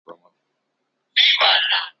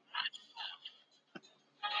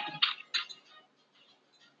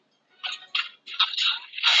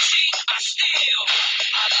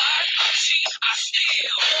I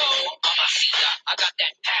still mamacita. I got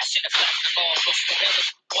that passion that flex the ball. Los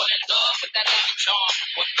Morelos, fall in love with that Latin charm.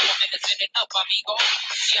 Con 4 minutes in and up, amigo.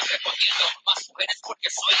 Siempre cogiendo más mujeres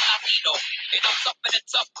porque soy latino. And I'm tough in a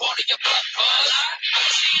tough part of your blood, cuz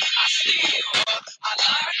I steal. I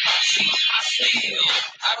lie, I steal.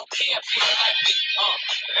 I don't care if you don't like me.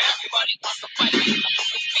 Everybody wants to fight me.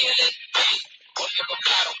 You feel it? Porque lo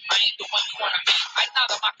claro, I ain't the one you wanna be. Hay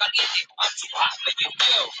nada más caliente. I'm too hot for you,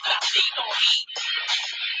 yo. Latino heat.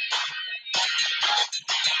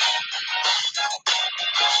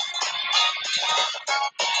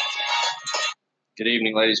 Good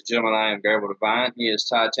evening, ladies and gentlemen. I am Garibald Devine. He is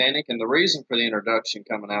Titanic, and the reason for the introduction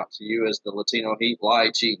coming out to you is the Latino Heat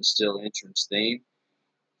Lie, Cheat, and Steal entrance theme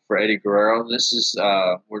for Eddie Guerrero. This is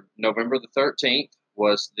November the 13th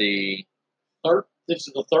was the This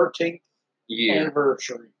is the 13th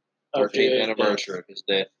anniversary. 13th anniversary of his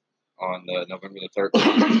death on November the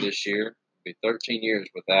 13th of this year. It'll be 13 years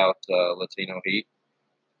without Latino Heat.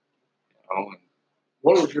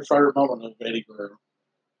 What was your favorite moment of Eddie Guerrero?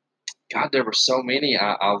 God, there were so many.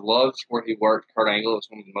 I loved where he worked Kurt Angle. It's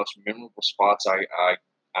one of the most memorable spots I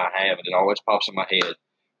have, and it always pops in my head,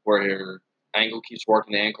 where Angle keeps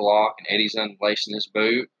working the ankle lock, and Eddie's unlacing his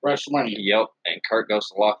boot. WrestleMania. Yep, and Kurt goes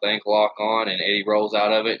to lock the ankle lock on, and Eddie rolls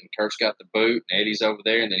out of it, and Kurt's got the boot, and Eddie's over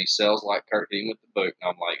there, and then he sells like Kurt hit him with the boot, and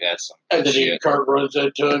I'm like, that's some and then shit. Kurt runs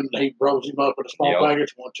into him, and he rolls him up in a small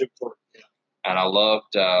package, 1, 2, 3. Yeah. And I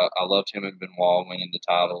loved him and Benoit winning the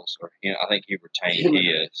titles, or I think he retained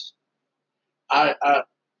his. I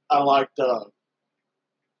liked the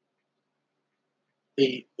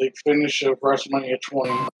finish of WrestleMania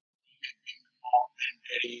 20.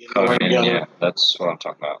 Yeah, that's what I'm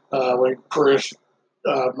talking about. When Chris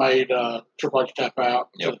made Triple H tap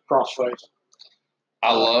out to the crossface.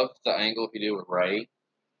 I loved the angle he did with Ray.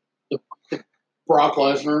 The Brock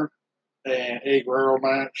Lesnar and Eddie Guerrero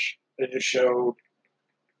match. It just showed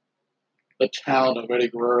the talent of Eddie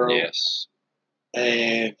Guerrero. Yes.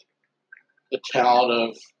 And the talent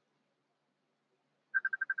of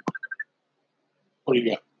what do you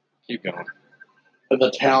got? Keep going. And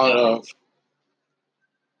the talent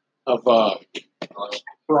of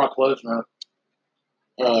Brock Lesnar.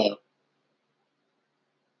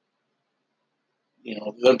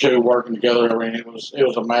 Them two working together. I mean, it was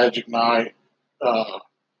a magic night.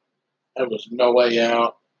 It was No Way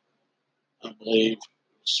Out, I believe,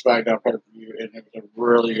 SmackDown pay-per-view, and it was a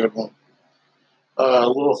really good one. A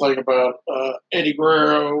little thing about Eddie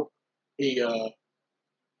Guerrero, he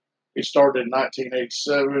started in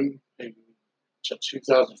 1987 to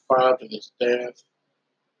 2005 to his death.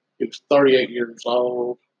 He was 38 years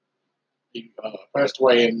old. He passed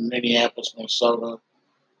away in Minneapolis, Minnesota.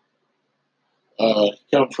 He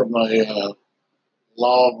comes from a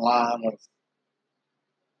long line of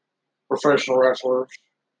professional wrestlers.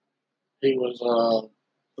 He was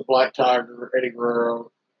the Black Tiger, Eddie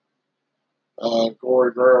Guerrero,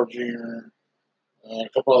 Gory Guerrero Jr., a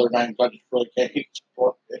couple other names I just really can't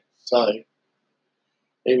say.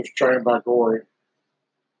 He was trained by Gory.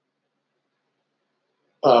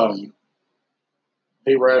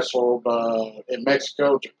 He wrestled in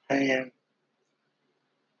Mexico, Japan,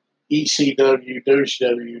 ECW,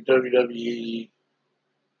 WCW, WWE,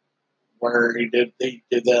 where he did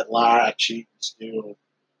that lie, cheat, and steal.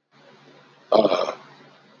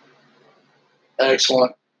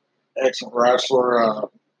 Excellent wrestler.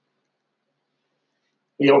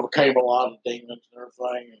 He overcame a lot of demons and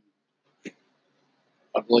everything. And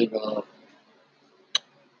I believe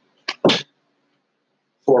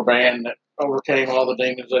for a band that overcame all the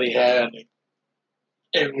demons that he had,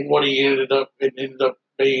 and what he ended up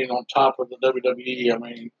being on top of the WWE. I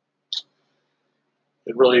mean,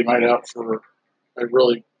 it really made out for a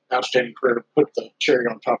really outstanding career to put the cherry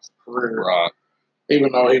on top of the career. Right.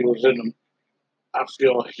 Even though he was I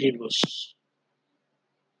feel he was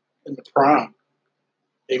in the prime.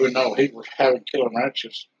 Even though he was having killer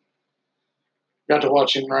matches. Got to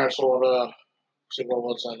watch him wrestle at, what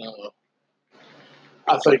was that?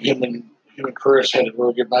 I think him and Chris had a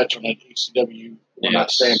really good match on that ECW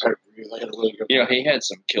Not Stand pay-per-view. They had a really good match. He had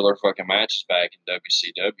some killer fucking matches back in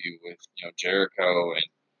WCW with, Jericho and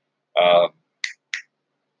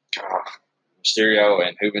Mysterio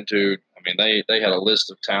and Juventud. I mean, they had a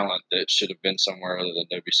list of talent that should have been somewhere other than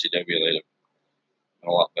WCW. They'd have been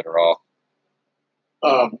a lot better off.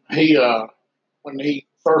 When he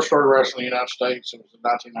first started wrestling in the United States, it was in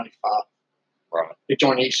 1995. Right. He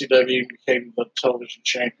joined ECW and became the television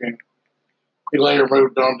champion. He later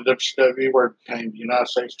moved on to WCW, where he became the United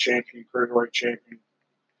States champion, cruiserweight champion.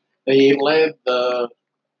 He led the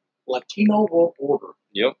Latino World Order.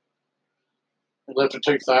 Yep. He left in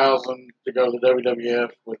 2000 to go to the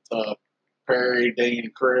WWF with Perry, Dean,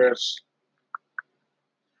 and Chris.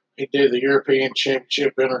 He did the European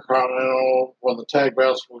Championship, Intercontinental, won the tag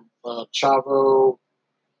belts with Chavo,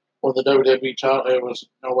 won the WWE title. It was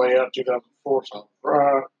No Way Out 2004, so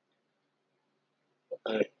right.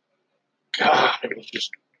 God, it was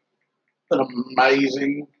just an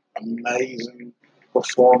amazing, amazing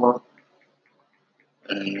performer.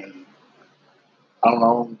 And I don't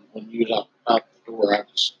know, when you was out the door, I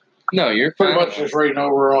just No, you're pretty fine. much just reading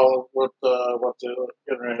over all what the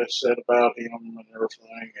internet has said about him and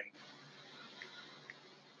everything.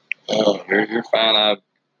 And You're fine.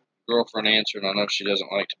 Girlfriend answered. I know she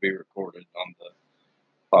doesn't like to be recorded on the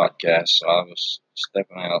podcast, so I was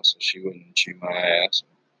stepping out so she wouldn't chew my ass.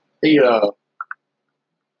 he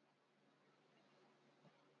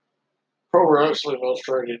Pro Wrestling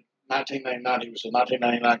Illustrated 1999. He was the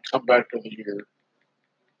 1999 Comeback of the Year.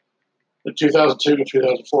 In 2002 to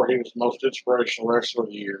 2004, he was the Most Inspirational Wrestler of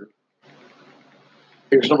the Year.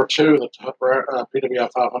 He was number 2 in the PWI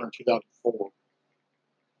 500 in 2004.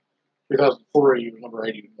 2003, he was number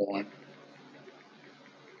 81.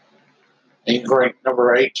 And he's ranked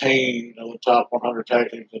number 18 of the top 100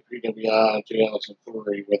 tag teams in PWI in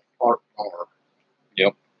 2003 with Art Marr.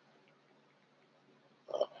 Yep.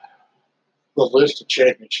 The list of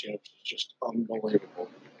championships is just unbelievable.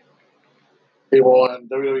 He won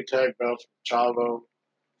WWE Tag Belts with Chavo,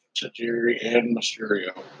 Tajiri, and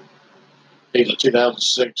Mysterio. He's a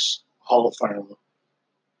 2006 Hall of Famer.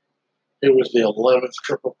 He was the 11th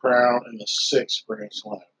Triple Crown and the 6th Grand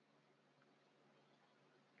Slam.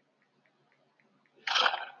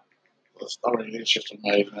 I mean, it's just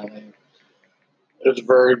amazing. I mean, it's a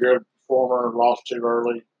very good performer. Lost too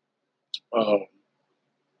early.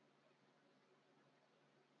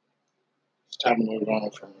 It's time to move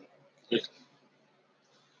on from it.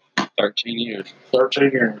 13 years.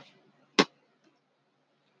 13 years.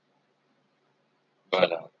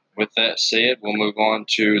 But with that said, we'll move on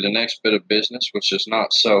to the next bit of business, which is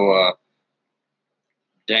not so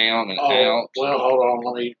down and out. Well, hold on.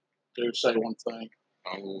 Let me say one thing.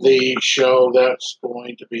 Oh, The show that's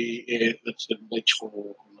going to be that's in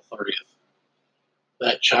Litchfield on the 30th.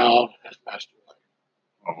 That child has passed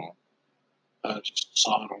away. I just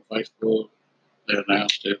saw it on Facebook. They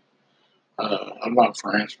announced it. I'm not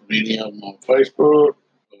friends with any of them on Facebook,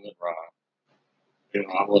 but right.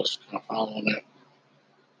 I was kind of following it.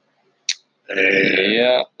 And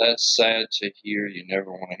Yeah, that's sad to hear. You never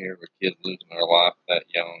want to hear of a kid losing their life that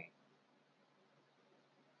young.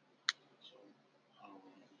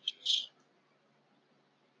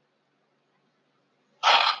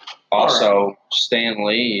 Also, right. Stan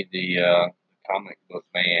Lee, the comic book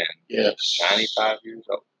man, yes, 95 years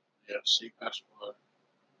old. Yes, he passed away.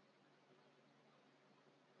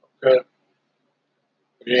 Okay.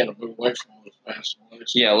 We had to move away from all this passing away.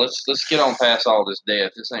 Yeah, let's get on past all this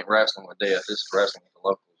death. This ain't wrestling with death. This is wrestling with the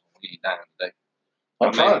locals. We ain't dying today.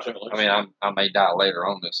 I may die later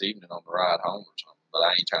on this evening on the ride home or something, but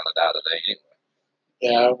I ain't trying to die today anyway.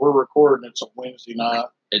 Yeah, we're recording. It's a Wednesday night.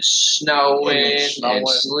 It's snowing and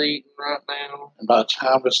sleeting right now. And by the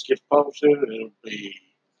time this gets posted, it'll be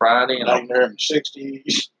Friday and down there in the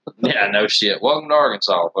 60s. Yeah, no shit. Welcome to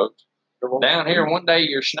Arkansas, folks. Down here, one day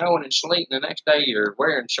you're snowing and sleeting, the next day you're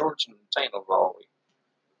wearing shorts and sandals all week.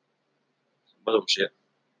 Bullshit.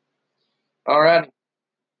 All right.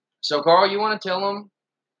 So, Carl, you want to tell them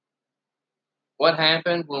what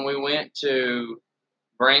happened when we went to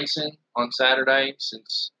Branson on Saturday?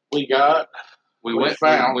 Since we went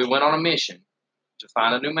on a mission to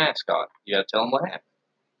find a new mascot. You got to tell them what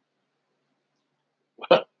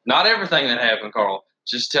happened. Not everything that happened, Carl.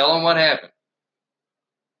 Just tell them what happened.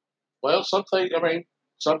 Well,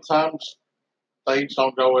 sometimes things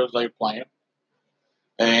don't go as they plan,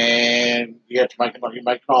 and you have to make an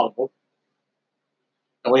audible.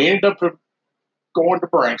 And we ended up going to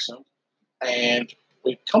Branson, and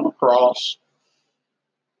we come across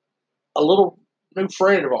a little new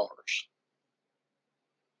friend of ours,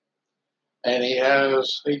 and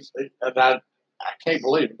and I can't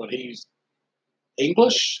believe it, but he's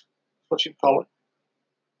English. What you call it?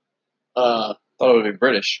 Thought it would be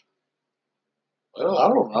British. Well, I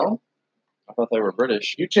don't know. I thought they were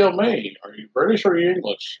British. You tell me. Are you British or are you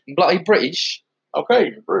English? I'm bloody British. Okay,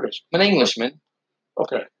 you're British. I'm an Englishman.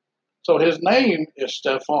 Okay. So his name is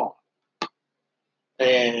Stefan.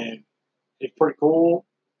 And he's pretty cool.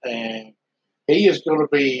 And he is going to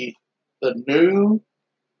be the new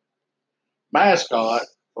mascot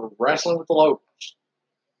for Wrestling with the Locals.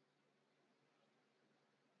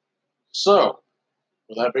 So,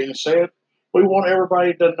 with that being said, we want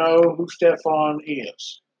everybody to know who Stefan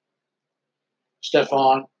is.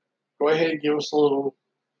 Stefan, go ahead and give us a little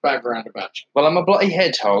background about you. Well, I'm a bloody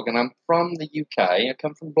hedgehog, and I'm from the UK. I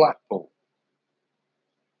come from Blackpool.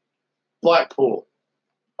 Blackpool.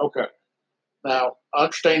 Okay. Now, I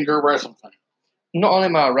understand you're a wrestling fan. Not only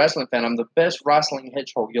am I a wrestling fan, I'm the best wrestling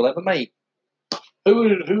hedgehog you'll ever meet. Who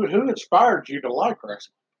inspired you to like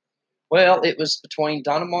wrestling? Well, it was between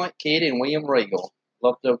Dynamite Kid and William Regal.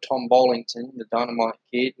 Loved Tom Bollington, the Dynamite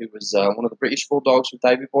Kid, who was one of the British Bulldogs with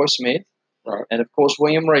Davey Boy Smith. Right. And, of course,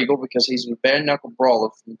 William Regal, because he's a bare-knuckle brawler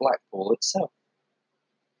from Blackpool itself.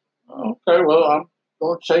 Okay, well, I'm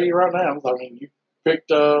going to tell you right now. I mean, you picked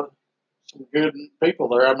some good people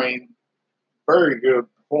there. I mean, very good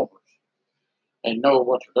performers and know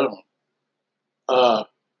what they're doing.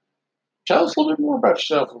 Tell us a little bit more about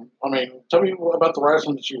yourself. I mean, tell me about the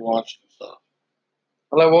wrestling that you watched and stuff.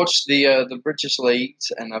 Well, I watched the British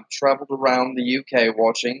leagues, and I've travelled around the UK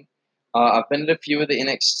watching. I've been at a few of the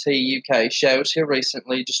NXT UK shows here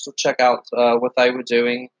recently just to check out what they were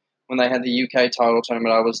doing when they had the UK title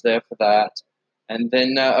tournament. I was there for that. And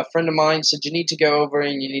then a friend of mine said, you need to go over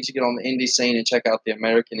and you need to get on the indie scene and check out the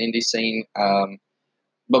American indie scene.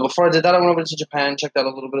 But before I did that, I went over to Japan, checked out a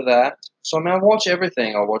little bit of that. So, I mean, I watch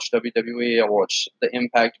everything. I watch WWE, I watch the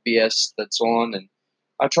Impact BS that's on, and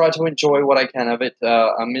I try to enjoy what I can of it.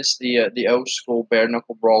 I miss the old school bare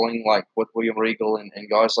knuckle brawling like what William Regal and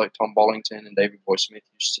guys like Tom Bollington and Davey Boy Smith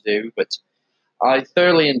used to do. But I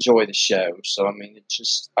thoroughly enjoy the show. So, I mean,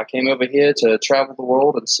 I came over here to travel the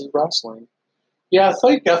world and see wrestling. Yeah, I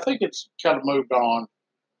think it's kind of moved on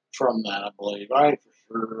from that. I believe. I ain't for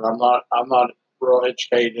sure. I'm not real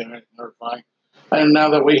educated in it and everything. And now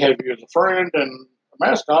that we have you as a friend and a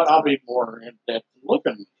mascot, I'll be more in depth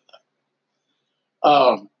looking into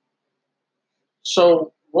that.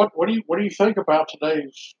 So what do you think about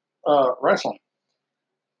today's wrestling?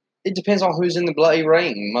 It depends on who's in the bloody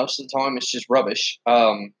ring. Most of the time, it's just rubbish.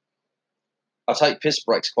 I take piss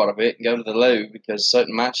breaks quite a bit and go to the loo because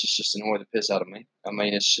certain matches just annoy the piss out of me. I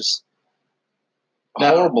mean, it's just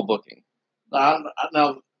horrible booking. Now,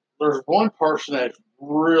 there's one person that's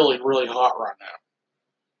really, really hot right now.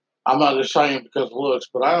 I'm not just saying because of looks,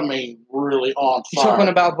 but I mean really on You fire. talking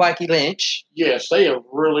about Blackie Lynch? Yes, they have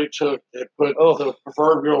really put the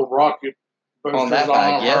proverbial rocket boosters On that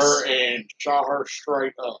bag, yes. her and shot her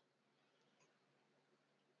straight up.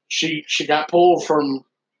 She got pulled from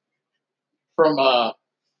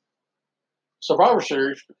Survivor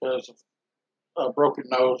Series because of a broken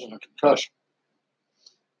nose and a concussion.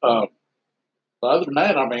 But other than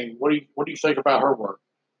that, I mean, what do you think about her work?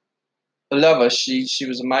 I love her. She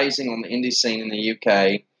was amazing on the indie scene in the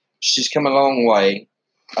UK. She's come a long way.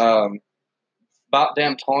 About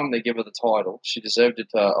damn time they give her the title. She deserved it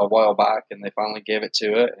a while back, and they finally gave it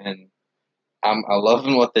to her. And I'm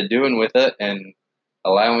loving what they're doing with it and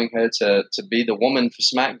allowing her to be the woman for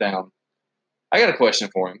SmackDown. I got a question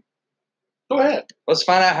for him. Go ahead. Let's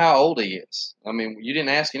find out how old he is. I mean, you didn't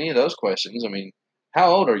ask any of those questions. I mean, how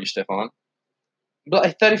old are you, Stefan?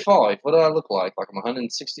 Like 35. What do I look like? Like I'm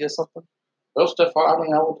 160 or something? Well, Stefan, I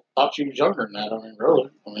mean, I thought you was younger than that. I mean, really.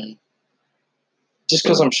 I mean, just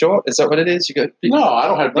because I'm short? Is that what it is? No, I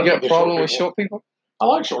don't have. You got a problem with short people? I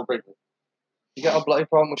like short people. You got a bloody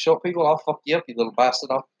problem with short people? I'll fuck you up, you little bastard.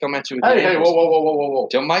 I'll come at you with Hey, whoa.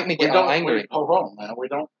 Don't make me get angry. Hold on, man. We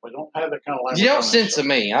don't have that kind of language. You don't censor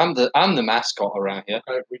me. I'm the mascot around here.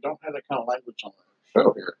 Okay, we don't have that kind of language on our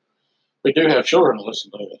show here. We do have children to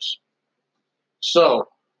listen to this. So,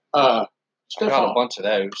 I Stefan, got a bunch of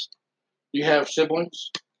those. You have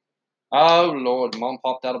siblings? Oh, Lord. Mom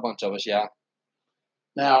popped out a bunch of us, yeah.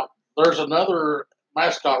 Now, there's another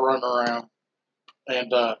mascot running around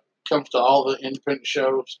and comes to all the independent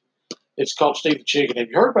shows. It's called Steve the Chicken. Have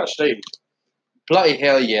you heard about Steve? Bloody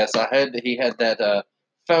hell, yes. I heard that he had that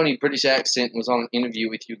phony British accent and was on an interview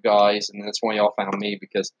with you guys, and that's why y'all found me,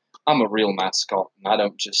 because I'm a real mascot, and I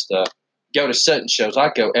don't just go to certain shows. I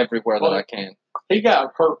go everywhere that I can. He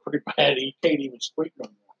got hurt pretty bad. He can't even squeak no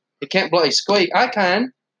more. He can't bloody squeak. I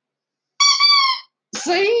can.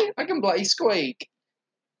 See? I can bloody squeak.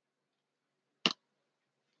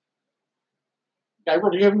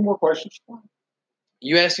 Gabriel, do you have any more questions for him?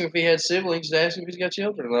 You asked him if he had siblings. You asked him if he's got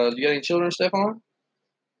children. Do you got any children, Stefan?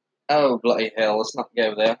 Oh, bloody hell. Let's not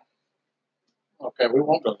go there. Okay, we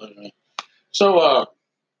won't go there. So,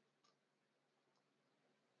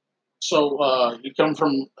 you come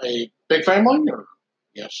from a big family? Or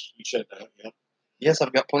yes, you said that, yeah. Yes,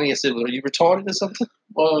 I've got plenty of siblings. Are you retarded or something?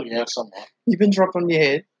 Well, yeah, somewhat. You've been dropped on your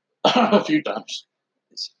head? A few times.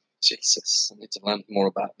 Jesus, I need to learn more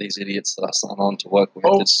about these idiots that I sign on to work with.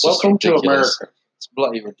 Oh, It's welcome to America. It's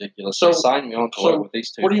bloody ridiculous. So, They signed me on to work with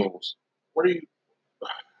these two fools. What do you...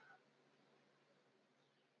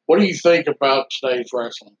 What do you think about today's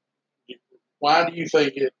wrestling? Why do you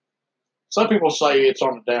think it? Some people say it's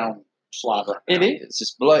on a down slide right now. It is.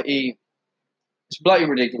 It's bloody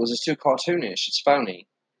ridiculous. It's too cartoonish. It's phony.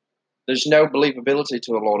 There's no believability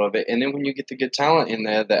to a lot of it. And then when you get the good talent in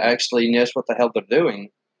there that actually knows what the hell they're doing,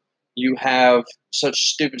 you have such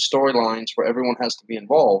stupid storylines where everyone has to be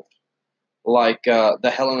involved. Like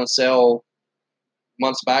the Hell in a Cell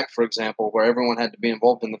months back, for example, where everyone had to be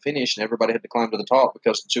involved in the finish and everybody had to climb to the top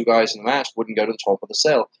because the two guys in the match wouldn't go to the top of the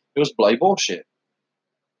cell. It was bloody bullshit.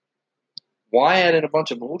 Why add in a bunch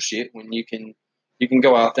of bullshit when you can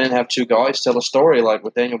go out there and have two guys tell a story like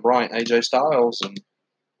with Daniel Bryan and AJ Styles and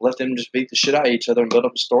let them just beat the shit out of each other and build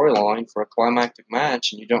up a storyline for a climactic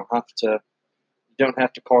match, and you don't have to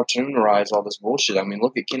cartoonize all this bullshit. I mean,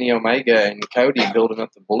 look at Kenny Omega and Cody building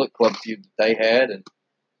up the Bullet Club feud that they had, and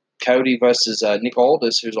Cody versus Nick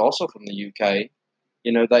Aldis, who's also from the UK.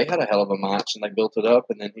 You know, they had a hell of a match, and they built it up,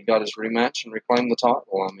 and then he got his rematch and reclaimed the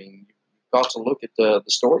title. I mean, you've got to look at the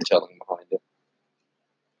storytelling behind it.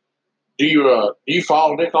 Do you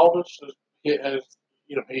follow Nick Aldis? He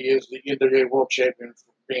is the NWA World Champion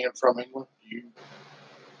being from England.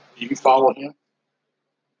 Do you follow him?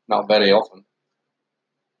 Not very often.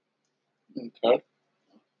 Okay.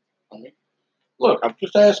 I mean, look, I'm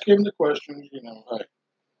just asking him the questions. Hey.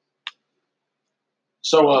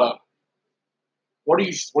 So, what do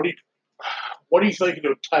you think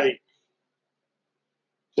it'll take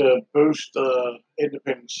to boost the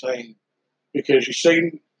independent scene? Because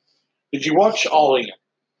did you watch All In?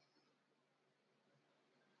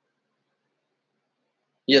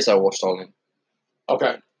 Yes, I watched All In.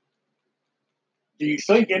 Okay. Do you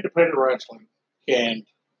think independent wrestling can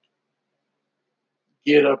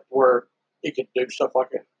get up where it can do stuff like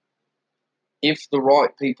that? If the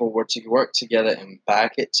right people were to work together and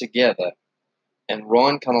back it together and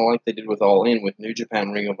run kind of like they did with All In, with New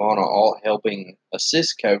Japan, Ring of Honor, all helping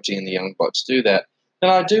assist Cody and the Young Bucks do that,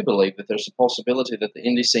 then I do believe that there's a possibility that the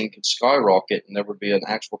indie scene could skyrocket and there would be an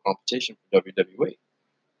actual competition for WWE.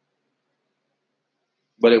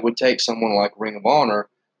 But it would take someone like Ring of Honor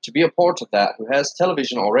to be a part of that, who has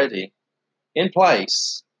television already in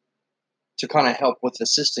place, to kind of help with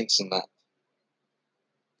assistance in that.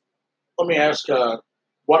 Let me ask,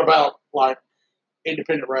 what about like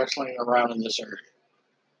independent wrestling around in this area?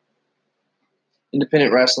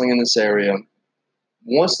 Independent wrestling in this area,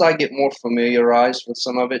 once I get more familiarized with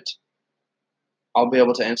some of it, I'll be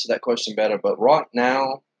able to answer that question better. But right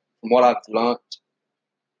now, from what I've learned,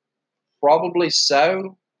 probably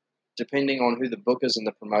so, depending on who the bookers and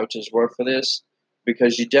the promoters were for this,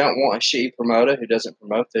 because you don't want a shitty promoter who doesn't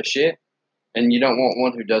promote their shit, and you don't want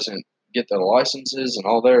one who doesn't get their licenses and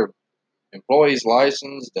all their employees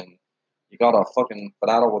licensed, and you got a fucking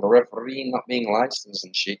battle with a referee not being licensed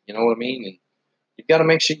and shit, you know what I mean? And you've got to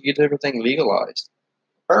make sure you get everything legalized.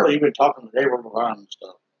 Apparently, you've been talking to Gabriel Levine and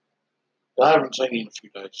stuff. I haven't seen him in a few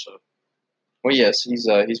days, so. Well, yes, he's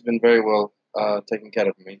been very well taking care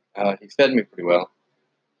of me. He fed me pretty well.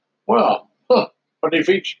 Well, what did he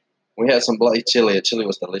feed you? We had some bloody chili. The chili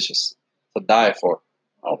was delicious to die for.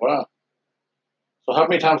 Oh, wow. So how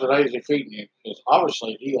many times a day is he feeding you? Because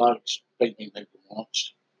obviously he likes feeding people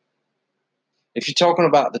once. If you're talking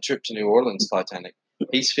about the trip to New Orleans, Titanic,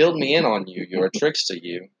 he's filled me in on you. You're a trickster,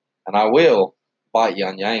 you. And I will bite you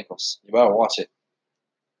on your ankles. You better watch it.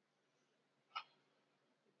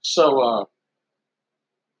 So,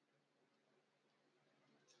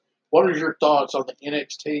 what are your thoughts on the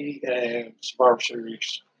NXT and Survivor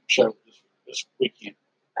Series show this weekend?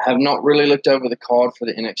 I have not really looked over the card for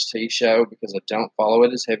the NXT show because I don't follow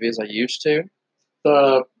it as heavy as I used to.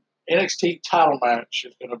 The NXT title match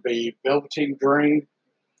is going to be Velveteen Dream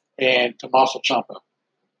and Tommaso Ciampa.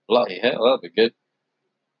 Bloody hell, that'd be good.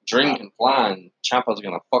 Dream can fly and Ciampa's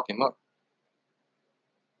going to fuck him up.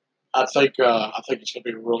 I think it's going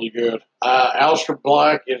to be really good. Aleister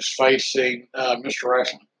Black is facing Mr.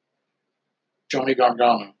 Wrestling, Johnny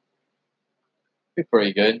Gargano. Be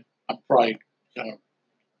pretty good. I'm probably kind of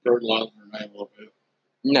brutalizing her name a little bit.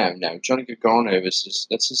 No, Johnny Gargano that's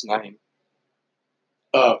his name.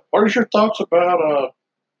 What are your thoughts about?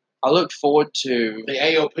 I look forward to the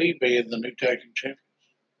AOP being the new tag team champions.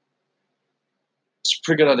 It's a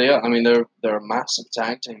pretty good idea. I mean, they're a massive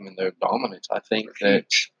tag team and they're dominant. I think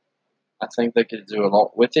they could do a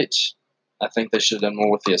lot with it. I think they should have done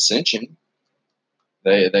more with the Ascension.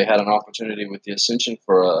 They had an opportunity with the Ascension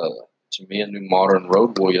for to me a new modern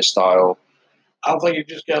Road Warrior style. I don't think it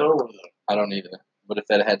just got over though. I don't either. But if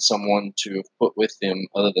they'd had someone to put with them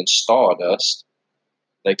other than Stardust,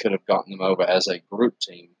 they could have gotten them over as a group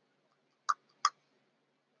team.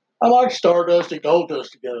 I like Stardust and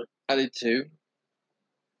Goldust together. I did too.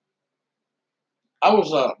 I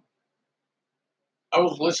was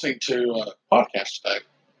listening to a podcast today.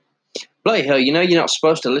 Bloody hell, you know you're not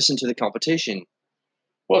supposed to listen to the competition.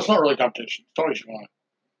 Well, it's not really competition. It's Tony's won.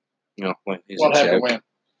 No, wait, What happened when?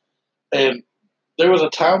 And there was a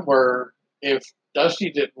time where if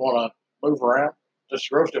Dusty didn't want to move around, Dusty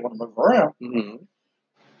Rhodes didn't want to move around, Mm-hmm.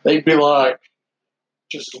 they'd be like,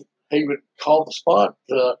 he would call the spot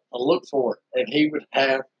to look for it, and he would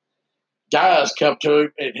have guys come to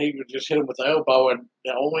him, and he would just hit him with the elbow, and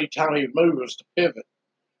the only time he would move was to pivot,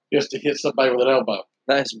 just to hit somebody with an elbow.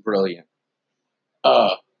 That's brilliant.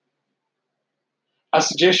 I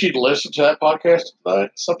suggest you to listen to that podcast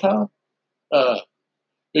sometime,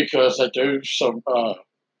 because they do some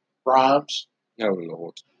rhymes. Oh,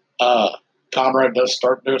 Lord. Conrad does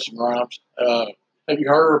start doing some rhymes. Have you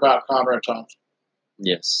heard about Conrad Thompson?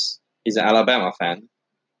 Yes. He's an Alabama fan.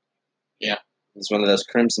 Yeah. He's one of those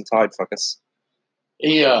Crimson Tide fuckers.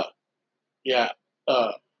 Well,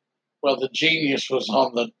 the Genius was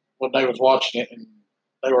on when they was watching it, and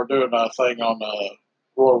they were doing a thing on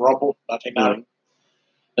Royal Rumble 1990,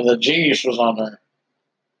 and the Genius was on there,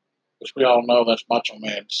 which we all know that's Macho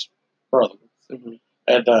Man's brother. Mm-hmm.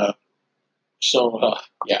 And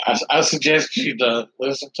I suggest you to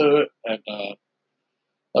listen to it and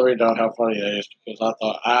let me know how funny it is, because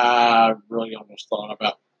I almost thought I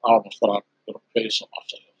was going to piss on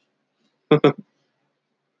myself.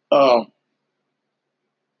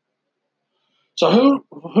 So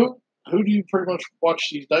who do you pretty much watch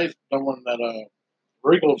these days, knowing that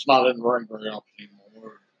Regal's not in the ring very often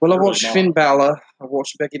anymore? Well, I watched Finn Balor. I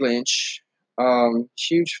watched Becky Lynch.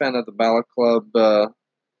 Huge fan of the Balor Club.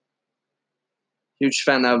 Huge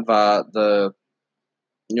fan of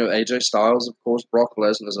AJ Styles, of course. Brock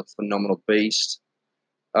Lesnar is a phenomenal beast.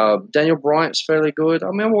 Daniel Bryan's fairly good. I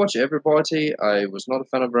mean, I watch everybody. I was not a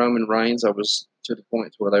fan of Roman Reigns. I was to the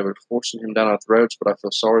point where they were forcing him down our throats, but I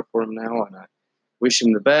feel sorry for him now, and I wish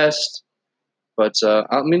him the best. But,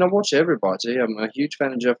 I watch everybody. I'm a huge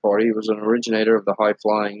fan of Jeff Hardy. He was an originator of the high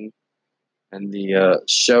flying and the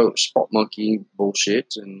show Spot Monkey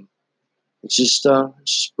bullshit, and it's just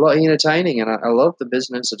bloody entertaining, and I love the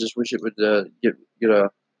business. I just wish it would get a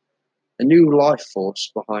new life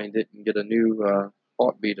force behind it and get a new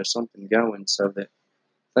heartbeat or something going, so that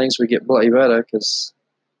things would get bloody better, because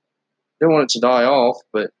I don't want it to die off.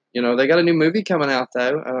 But, they got a new movie coming out,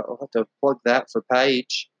 though. I'll have to plug that for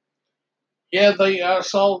Paige. Yeah, I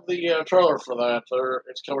saw the trailer for that.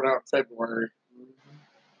 It's coming out in February.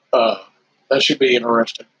 That should be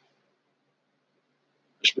interesting.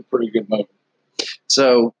 It should be a pretty good movie.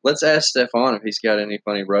 So let's ask Stefan if he's got any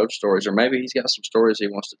funny road stories, or maybe he's got some stories he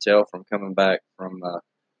wants to tell from coming back from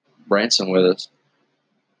Branson with us.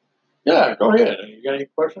 Yeah, go ahead. You got any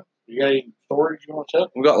questions? You got any stories you want to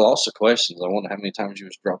tell? We've got lots of questions. I wonder how many times you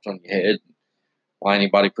was dropped on your head, why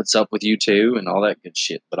anybody puts up with you too, and all that good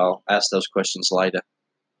shit. But I'll ask those questions later.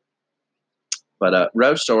 But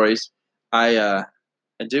road stories, I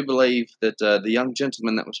do believe that the young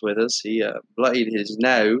gentleman that was with us, he bloodied his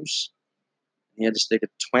nose. He had to stick a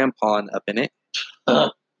tampon up in it.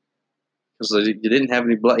 Because you didn't have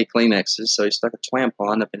any bloody Kleenexes, so he stuck a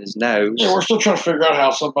tampon up in his nose. Yeah, we're still trying to figure out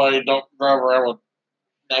how somebody don't drive around with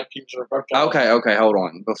napkins or buckets. Okay, hold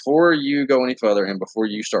on. Before you go any further and before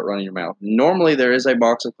you start running your mouth, normally there is a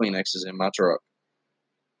box of Kleenexes in my truck.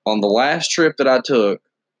 On the last trip that I took,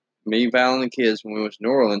 me, Val, and the kids, when we went to New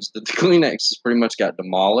Orleans, the Kleenexes pretty much got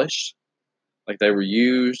demolished. Like, they were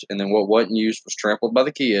used, and then what wasn't used was trampled by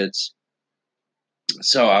the kids.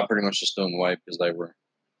 So I pretty much just threw them away because they were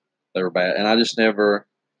bad. And I never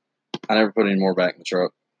put any more back in the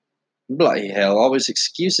truck. Bloody hell. Always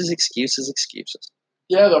excuses.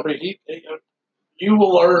 Yeah, I mean, you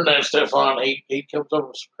will learn that, Stefan. He comes up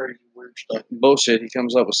with some crazy, weird stuff. Bullshit. He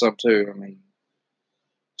comes up with some, too. I mean,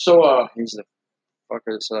 so, he's the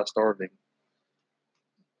fucker that started him.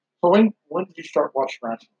 So when did you start watching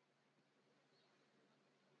wrestling?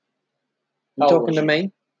 You talking to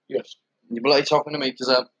me? Yes. You bloody talking to me, because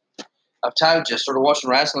I've told you, I started watching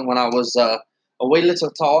wrestling when I was a wee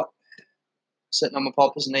little tot, sitting on my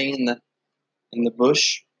papa's knee in the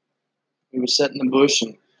bush. We would sit in the bush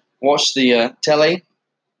and watch the telly.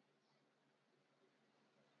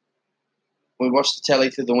 We'd watch the telly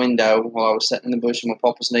through the window while I was sitting in the bush on my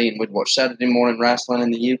papa's knee, and we'd watch Saturday morning wrestling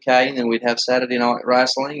in the UK, and then we'd have Saturday night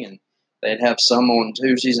wrestling, and they'd have some on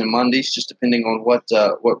Tuesdays and Mondays, just depending on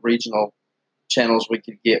what regional channels we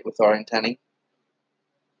could get with our antennae.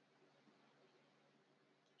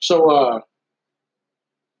 So,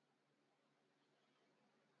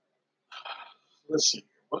 let's see.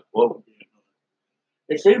 What would be another?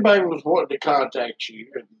 If anybody was wanting to contact you,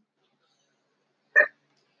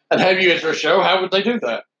 and have you at their show, how would they do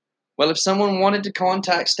that? Well, if someone wanted to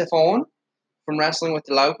contact Stefan from Wrestling with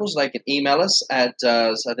the Locals, they can email us at,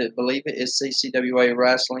 I believe it is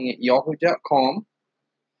ccwawrestling@yahoo.com.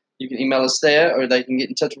 You can email us there, or they can get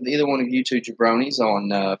in touch with either one of you two jabronis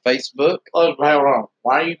on Facebook. Oh, hold on.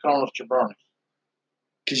 Why are you calling us jabronis?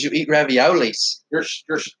 Because you eat raviolis. You're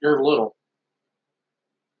little.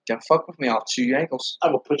 Don't fuck with me, I'll chew your ankles. I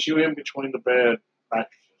will put you in between the bed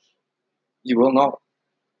mattresses. You will not.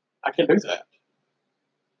 I can do that.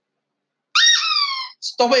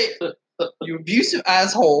 Stop it! You abusive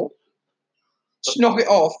asshole. Just knock it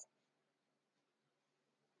off.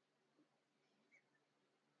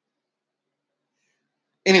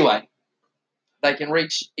 Anyway, they can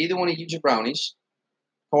reach either one of you jabronis,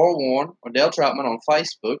 Carl Warren or Dale Troutman on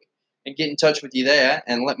Facebook, and get in touch with you there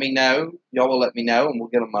and let me know. Y'all will let me know, and we'll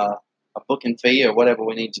get them a booking fee or whatever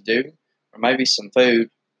we need to do, or maybe some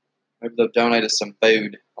food. Maybe they'll donate us some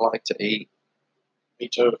food. I like to eat. Me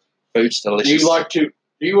too. Food's delicious.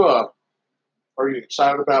 Are you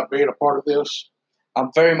excited about being a part of this? I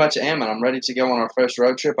very much am, and I'm ready to go on our first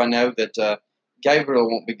road trip. I know that Gabriel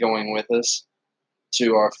won't be going with us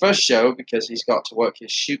to our first show because he's got to work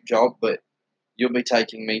his shoot job, but you'll be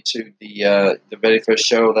taking me to the very first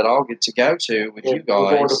show that I'll get to go to with you guys.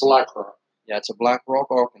 We're going to Black Rock. Yeah, it's a Black Rock,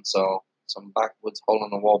 Arkansas. Some backwoods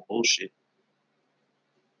hole-in-the-wall bullshit.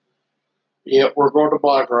 Yeah, we're going to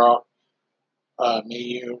Black Rock.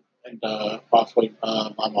 Me, you, and possibly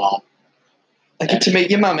my mom. I get to meet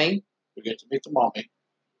your mummy. We get to meet the mommy.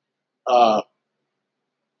 Well,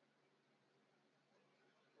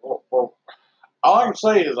 all I can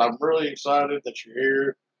say is I'm really excited that you're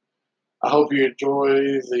here. I hope you enjoy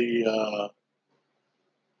the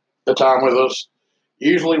time with us.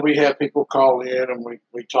 Usually we have people call in and we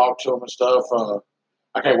talk to them and stuff.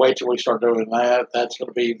 I can't wait till we start doing that. That's going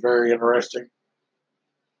to be very interesting.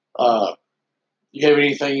 You have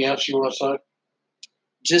anything else you want to say?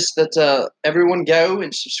 Just that everyone go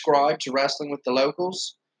and subscribe to Wrestling with the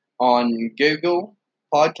Locals on Google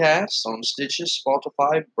Podcasts, on Stitches,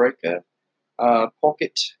 Spotify, Breaker,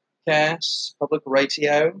 Pocket Casts, Public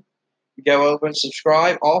Radio. Go over and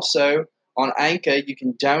subscribe. Also, on Anchor, you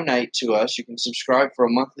can donate to us. You can subscribe for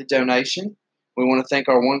a monthly donation. We want to thank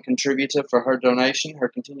our one contributor for her donation. Her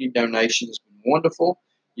continued donation has been wonderful.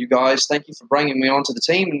 You guys, thank you for bringing me onto the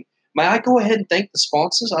team. May I go ahead and thank the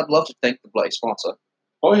sponsors? I'd love to thank the Blake sponsor.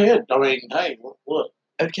 Go ahead. I mean, hey, look.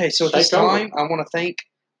 Okay, so at this time, I want to thank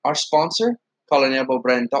our sponsor,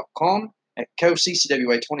 ColinElbowBrand.com. At code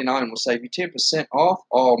CCWA29 will save you 10% off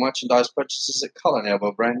all merchandise purchases at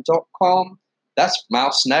ColinElbowBrand.com. That's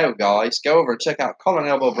Mouse Snow, guys. Go over and check out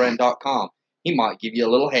ColinElbowBrand.com. He might give you a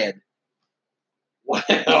little head.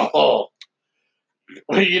 Well,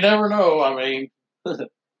 you never know. I mean,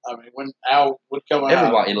 when Al would come out,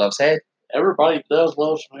 everybody loves head. Everybody does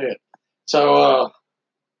love some head. So,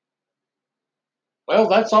 well,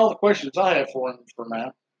 that's all the questions I have for him for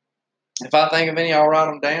now. If I think of any, I'll write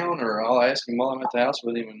them down, or I'll ask him while I'm at the house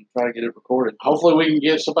with him and try to get it recorded. Hopefully, we can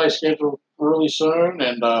get somebody scheduled really soon,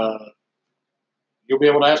 and you'll be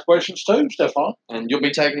able to ask questions too, Stefan. And you'll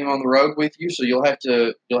be taking him on the road with you, so you'll have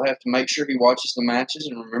to make sure he watches the matches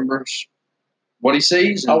and remembers what he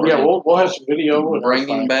sees. And we'll have some video and bring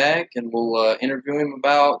him back, and we'll interview him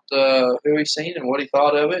about who he's seen and what he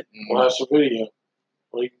thought of it. And we'll have some video.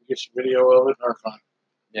 We can get some video of it and everything.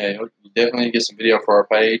 Yeah, you definitely get some video for our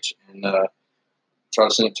page and try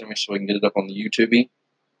to send it to me so we can get it up on the YouTube.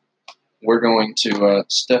 We're going to,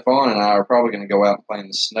 Stefan and I are probably going to go out and play in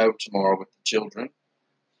the snow tomorrow with the children.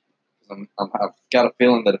 I've got a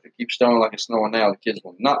feeling that if it keeps snowing like it's snowing now, the kids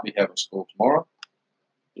will not be having school tomorrow.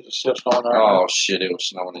 Is it still snowing right now? Oh, shit, it was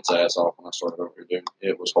snowing its ass off when I started over here, dude.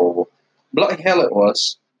 It was horrible. Bloody hell it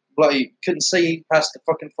was. Bloody couldn't see past the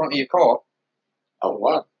fucking front of your car. Oh,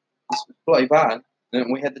 what? It's bloody bad.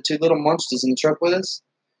 And we had the two little monsters in the truck with us.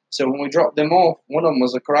 So when we dropped them off, one of them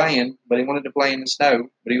was crying, but he wanted to play in the snow,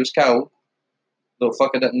 but he was cold. Little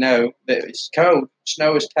fucker doesn't know that it's cold.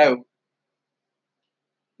 Snow is cold.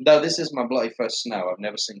 Though this is my bloody first snow. I've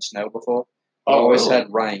never seen snow before. I've always had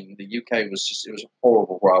rain. The UK was it was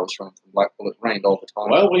horrible where I was from Blackpool. It rained all the time.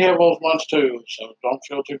 Well, we have those months too, so don't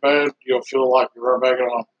feel too bad. You'll feel like you're right back at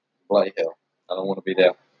home. Bloody hell. I don't want to be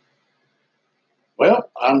there. Well,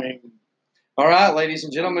 I mean... All right, ladies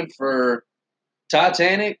and gentlemen, for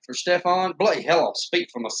Titanic, for Stefan, bloody hell, I'll speak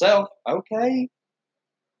for myself. Okay.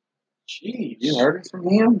 Jeez. You heard it from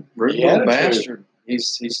him? Rude little bastard. He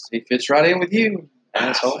fits right in with you,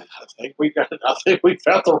 asshole. I think we found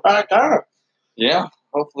the right guy. Yeah.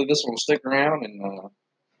 Hopefully this one will stick around. And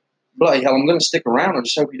bloody hell, I'm going to stick around. I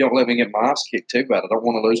just hope you don't let me get my ass kicked too bad. I don't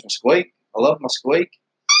want to lose my squeak. I love my squeak.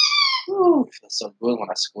 Whew, feels so good when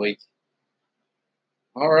I squeak.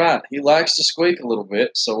 All right, he likes to squeak a little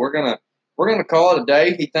bit, so we're gonna call it a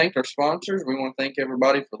day. He thanked our sponsors. We want to thank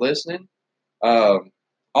everybody for listening.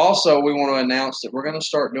 Also, we want to announce that we're going to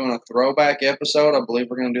start doing a throwback episode. I believe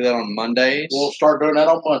we're going to do that on Mondays. We'll start doing that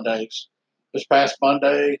on Mondays. This past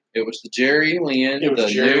Monday, it was the Jerry Lynn, it was the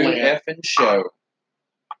Jerry new Lynn. effing show.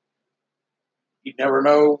 You never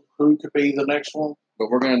know who could be the next one. But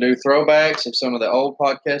we're going to do throwbacks of some of the old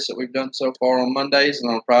podcasts that we've done so far on Mondays, and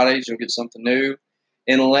on Fridays you'll get something new.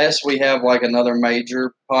 Unless we have like another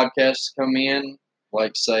major podcast come in,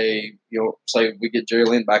 like say we get Jerry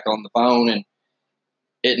Lynn back on the phone and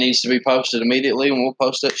it needs to be posted immediately, and we'll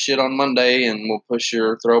post that shit on Monday, and we'll push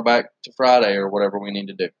your throwback to Friday or whatever we need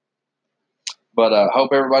to do. But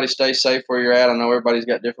hope everybody stays safe where you're at. I know everybody's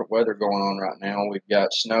got different weather going on right now. We've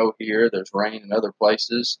got snow here. There's rain in other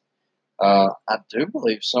places. I do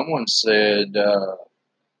believe someone said, no,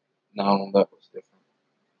 that was different.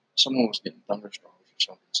 Someone was getting thunderstorms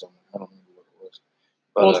or something. I don't remember what it was.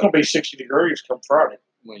 But, Well, it's going to be 60 degrees come Friday.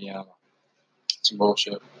 Well, yeah, some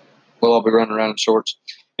bullshit. We'll all be running around in shorts.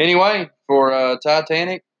 Anyway, for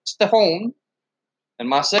Titanic, Stefan, and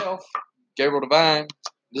myself, Gabriel Devine,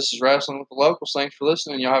 this is Wrestling with the Locals. Thanks for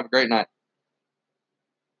listening. Y'all have a great night.